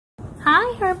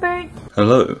Hi, Herbert.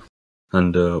 Hello,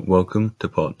 and welcome to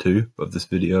part 2 of this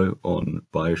video on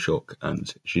BioShock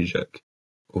and Žižek.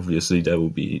 Obviously there will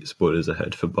be spoilers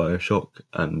ahead for BioShock,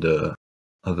 and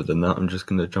other than that I'm just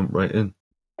going to jump right in.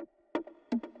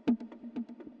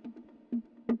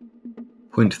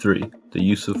 Point 3. The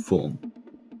use of form.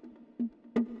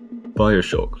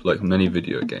 BioShock, like many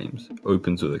video games,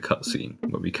 opens with a cutscene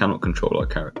where we cannot control our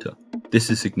character. This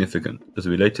is significant, as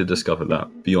we later discover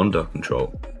that, beyond our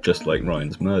control, just like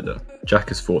Ryan's murder,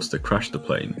 Jack is forced to crash the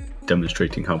plane,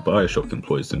 demonstrating how BioShock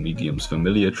employs the medium's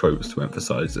familiar tropes to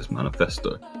emphasize this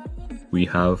manifesto. We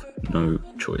have no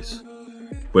choice.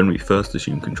 When we first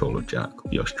assume control of Jack,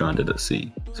 we are stranded at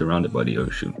sea, surrounded by the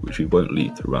ocean, which we won't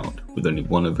leave throughout, with only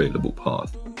one available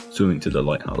path, swimming to the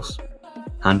lighthouse.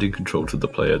 Handing control to the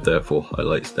player therefore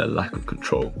highlights their lack of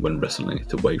control when wresting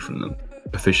it away from them,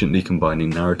 efficiently combining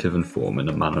narrative and form in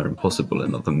a manner impossible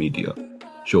in other media.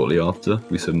 Shortly after,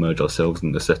 we submerge ourselves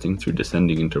in the setting through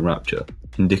descending into rapture,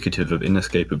 indicative of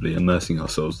inescapably immersing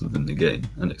ourselves within the game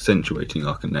and accentuating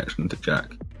our connection to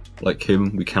Jack. Like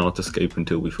him, we cannot escape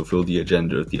until we fulfill the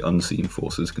agenda of the unseen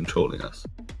forces controlling us.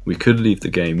 We could leave the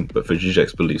game, but for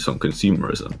Žižek's beliefs on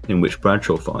consumerism, in which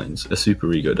Bradshaw finds a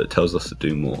superego that tells us to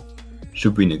do more.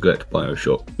 Should we neglect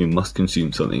BioShock, we must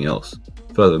consume something else.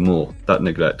 Furthermore, that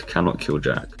neglect cannot kill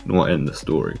Jack, nor end the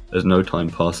story, as no time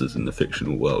passes in the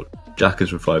fictional world. Jack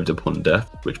is revived upon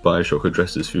death, which BioShock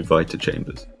addresses through Vita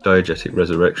Chambers, diegetic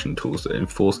resurrection tools that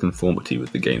enforce conformity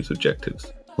with the game's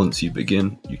objectives. Once you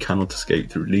begin, you cannot escape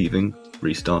through leaving,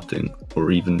 restarting,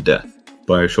 or even death.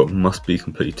 BioShock must be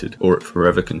completed, or it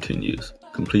forever continues,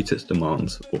 complete its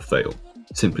demands, or fail.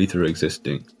 Simply through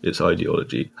existing, its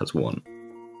ideology has won.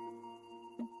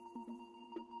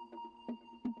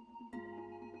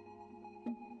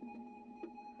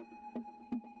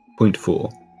 Point 4.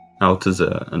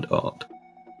 Althusser and art.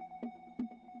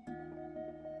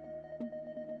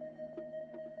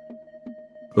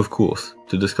 Of course,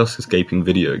 to discuss escaping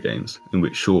video games, in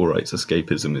which Shaw writes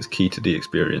escapism is key to the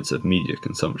experience of media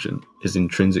consumption, is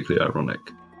intrinsically ironic,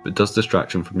 but does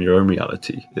distraction from your own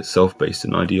reality, itself based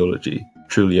in ideology,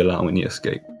 truly allow any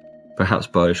escape? Perhaps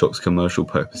BioShock's commercial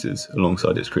purposes,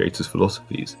 alongside its creators'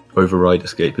 philosophies, override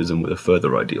escapism with a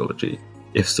further ideology.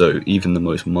 If so, even the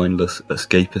most mindless,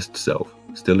 escapist self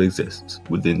still exists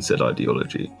within said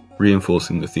ideology,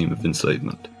 reinforcing the theme of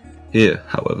enslavement. Here,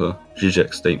 however,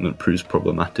 Žižek's statement proves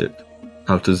problematic.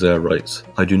 Althusser writes,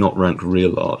 "I do not rank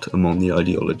real art among the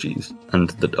ideologies,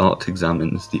 and that art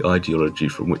examines the ideology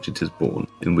from which it is born,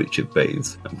 in which it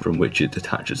bathes, and from which it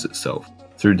detaches itself."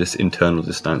 Through this internal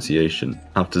distanciation,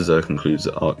 Althusser concludes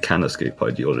that art can escape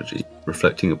ideology,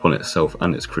 reflecting upon itself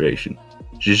and its creation.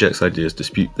 Žižek's ideas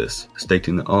dispute this,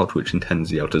 stating that art which intends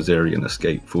the Althusserian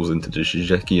escape falls into the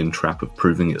Žižekian trap of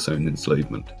proving its own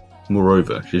enslavement.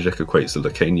 Moreover, Žižek equates the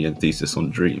Lacanian thesis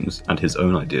on dreams and his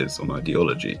own ideas on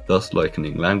ideology, thus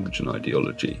likening language and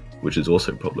ideology, which is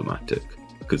also problematic,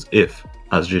 because if,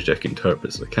 as Žižek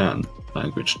interprets Lacan,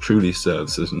 language truly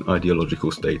serves as an ideological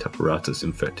state apparatus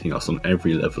infecting us on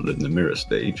every level in the mirror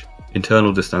stage,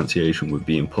 internal distanciation would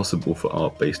be impossible for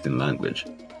art based in language.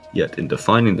 Yet in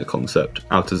defining the concept,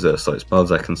 Althusser cites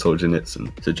Balzac and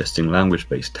Solzhenitsyn, suggesting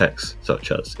language-based texts,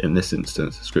 such as, in this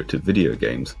instance, scripted video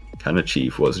games, can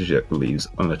achieve what Žižek believes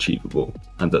unachievable,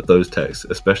 and that those texts,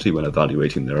 especially when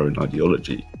evaluating their own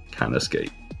ideology, can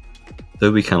escape.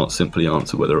 Though we cannot simply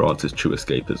answer whether art is true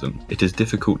escapism, it is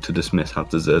difficult to dismiss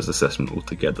Althusser's assessment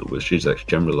altogether with Žižek's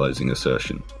generalizing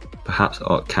assertion. Perhaps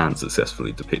art can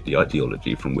successfully depict the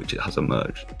ideology from which it has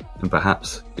emerged, and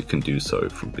perhaps it can do so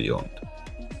from beyond.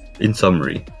 In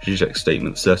summary, Žižek's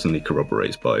statement certainly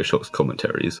corroborates BioShock's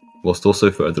commentaries, whilst also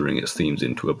furthering its themes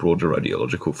into a broader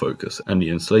ideological focus and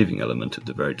the enslaving element of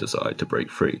the very desire to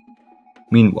break free.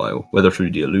 Meanwhile, whether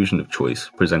through the illusion of choice,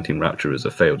 presenting Rapture as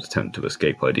a failed attempt to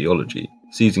escape ideology,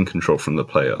 seizing control from the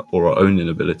player, or our own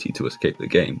inability to escape the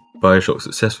game, BioShock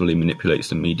successfully manipulates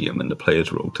the medium and the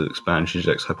player's role to expand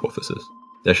Žižek's hypothesis.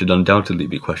 There should undoubtedly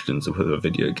be questions of whether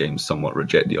video games somewhat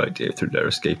reject the idea through their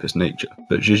escapist nature,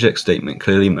 but Žižek's statement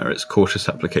clearly merits cautious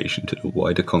application to the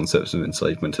wider concepts of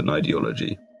enslavement and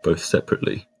ideology, both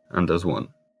separately and as one.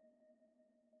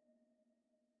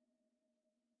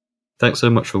 Thanks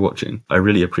so much for watching. I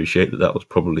really appreciate that was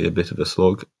probably a bit of a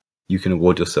slog. You can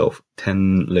award yourself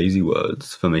 10 lazy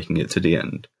words for making it to the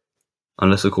end.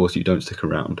 Unless of course you don't stick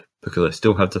around, because I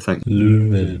still have to thank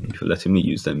Lumin for letting me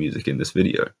use their music in this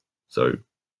video. So,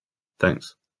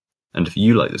 thanks. And if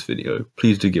you like this video,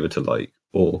 please do give it a like,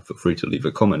 or feel free to leave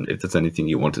a comment if there's anything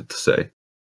you wanted to say.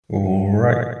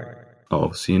 Alright.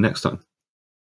 I'll see you next time.